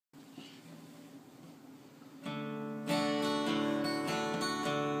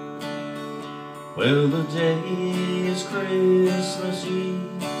Well, the day is Christmas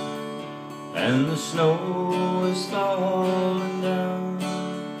Eve, and the snow is falling down.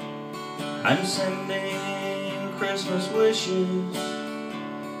 I'm sending Christmas wishes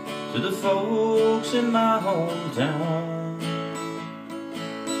to the folks in my hometown.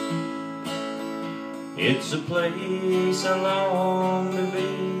 It's a place I long to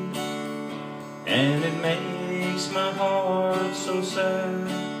be, and it makes my heart so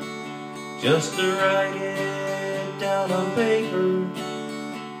sad just to write it down on paper.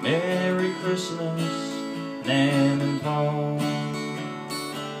 Merry Christmas, Nan and Pa.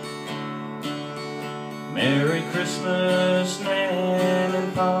 Merry Christmas, Nan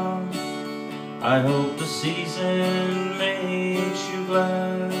and Pa. I hope the season makes you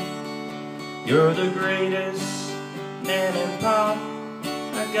glad. You're the greatest Nan and Pa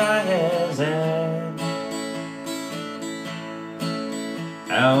a guy has had.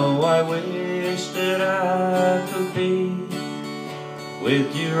 How I wish that I could be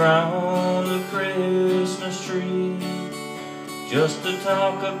with you round the Christmas tree, just to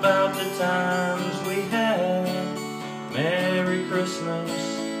talk about the times we had. Merry Christmas,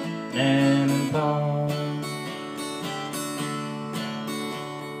 Nan and Pa.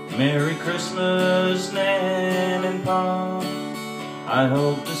 Merry Christmas, Nan and Pa. I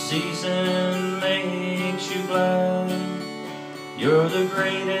hope the season makes you glad. You're the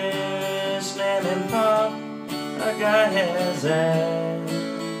greatest Nan and Pa a guy has had.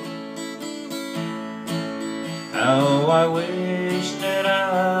 How I wish that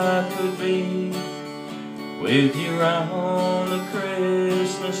I could be with you round the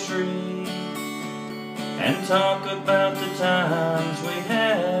Christmas tree, and talk about the times we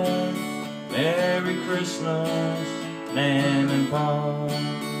had. Merry Christmas, Nan and Pa.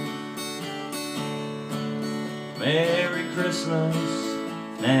 Merry Christmas,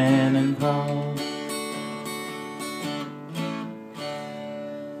 Nan and Pa.